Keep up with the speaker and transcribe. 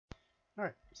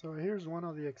Alright, so here's one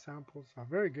of the examples, a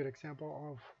very good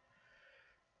example of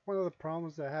one of the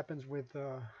problems that happens with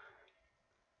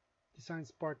Design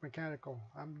Spark Mechanical.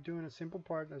 I'm doing a simple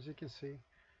part, as you can see.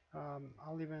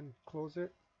 I'll even close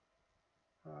it,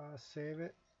 save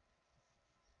it,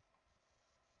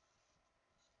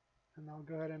 and I'll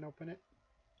go ahead and open it.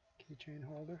 Keychain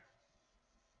holder.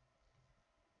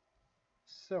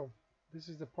 So this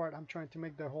is the part I'm trying to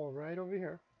make the hole right over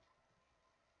here.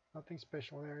 Nothing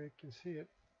special there, you can see it.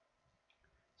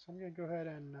 So I'm going to go ahead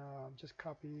and just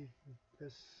copy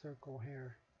this circle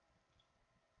here.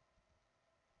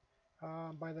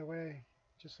 By the way,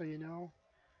 just so you know,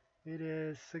 it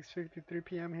is 6:53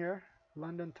 p.m. here.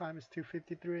 London time is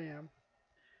 2:53 a.m.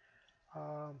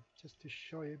 Just to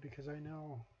show you, because I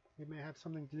know it may have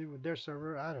something to do with their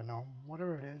server. I don't know.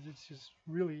 Whatever it is, it's just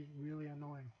really, really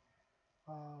annoying.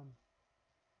 So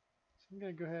I'm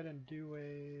going to go ahead and do a,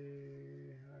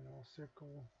 I don't know,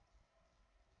 circle.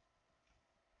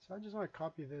 So I just want to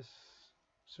copy this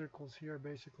circles here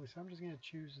basically. So I'm just going to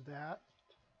choose that.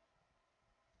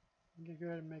 I'm going to go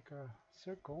ahead and make a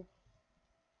circle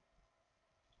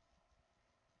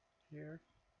here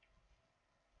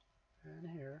and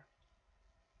here.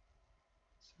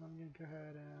 So I'm going to go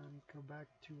ahead and go back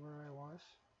to where I was.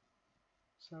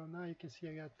 So now you can see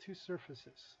I got two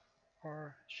surfaces,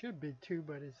 or should be two,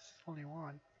 but it's only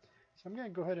one. So I'm going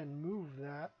to go ahead and move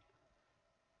that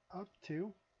up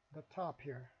to the top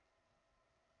here.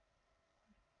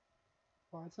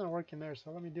 Well, it's not working there, so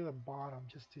let me do the bottom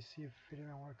just to see if it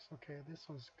even works. Okay, this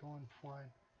one's going fine.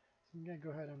 So I'm going to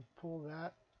go ahead and pull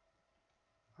that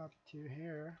up to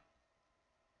here.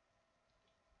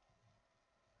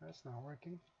 That's not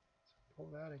working. So pull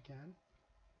that again.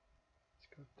 Let's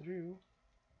go through,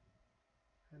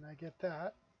 and I get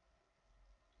that.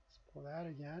 Let's pull that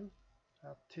again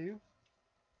up to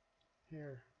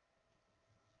here.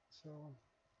 So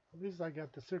at least I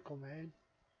got the circle made.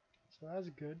 So that's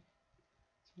good.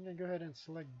 So I'm going to go ahead and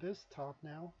select this top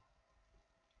now.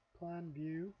 Plan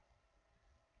view.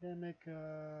 Then make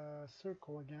a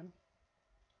circle again.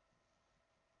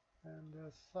 And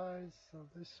the size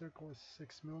of this circle is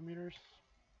 6 millimeters.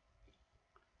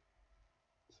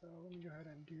 So let me go ahead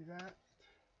and do that.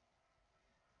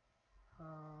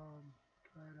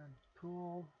 Go ahead and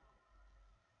pull.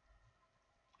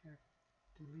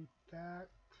 Delete that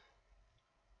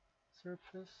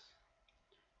surface.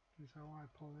 Because I want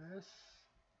to pull this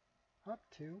up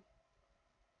to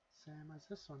same as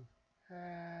this one.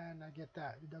 And I get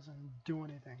that. It doesn't do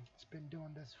anything. It's been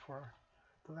doing this for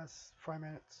the last 5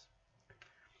 minutes.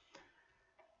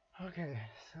 Okay,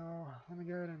 so let me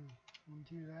go ahead and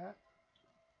undo that.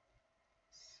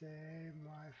 Save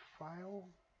my file.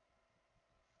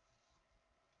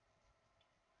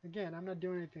 Again, I'm not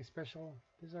doing anything special.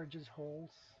 These are just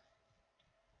holes.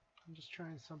 I'm just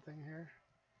trying something here.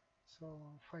 So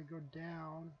if I go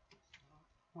down,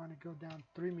 I want to go down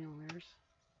 3 millimeters.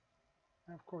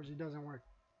 And of course, it doesn't work.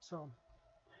 So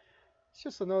it's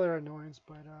just another annoyance,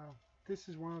 but this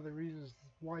is one of the reasons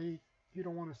why you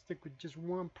don't want to stick with just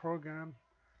one program.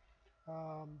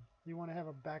 You want to have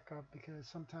a backup, because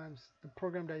sometimes the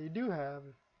program that you do have,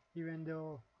 even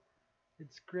though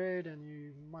it's great and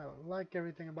you might like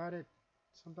everything about it,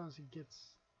 sometimes it gets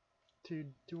to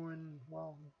doing,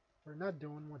 well, or not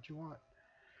doing what you want.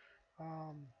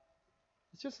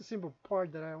 It's just a simple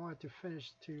part that I wanted to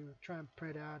finish to try and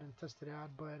print out and test it out,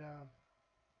 but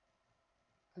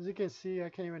as you can see, I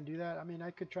can't even do that. I mean,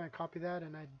 I could try and copy that,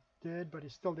 and I did, but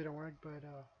it still didn't work. But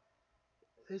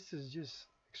this is just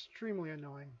extremely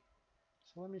annoying.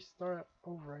 So let me start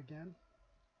over again.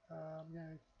 I'm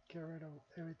gonna get rid of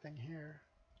everything here.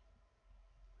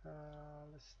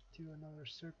 Let's do another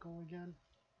circle again.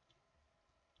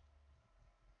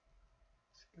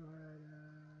 Let's go ahead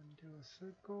and do a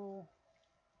circle.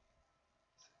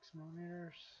 6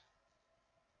 millimeters.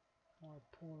 I want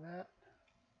to pull that.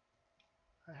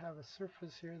 I have a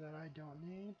surface here that I don't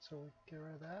need, so we get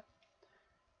rid of that.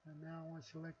 And now I want to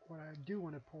select what I do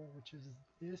want to pull, which is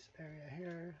this area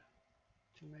here,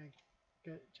 to make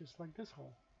it just like this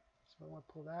hole. So I want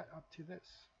to pull that up to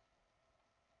this.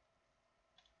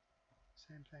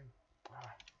 Same thing.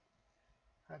 Ah,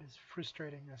 that is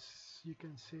frustrating, as you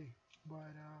can see.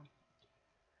 But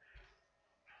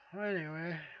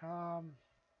anyway,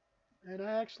 and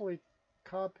I actually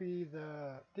copy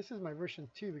the, this is my version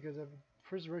 2, because the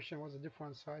first version was a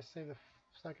different one, so I saved the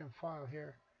second file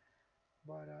here.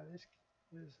 But this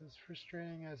is as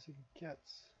frustrating as it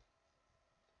gets.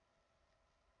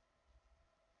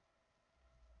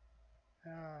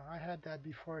 I had that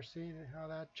before. See how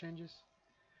that changes?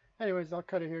 Anyways, I'll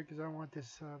cut it here because I don't want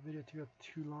this video to go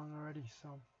too long already.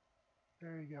 So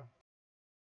there you go.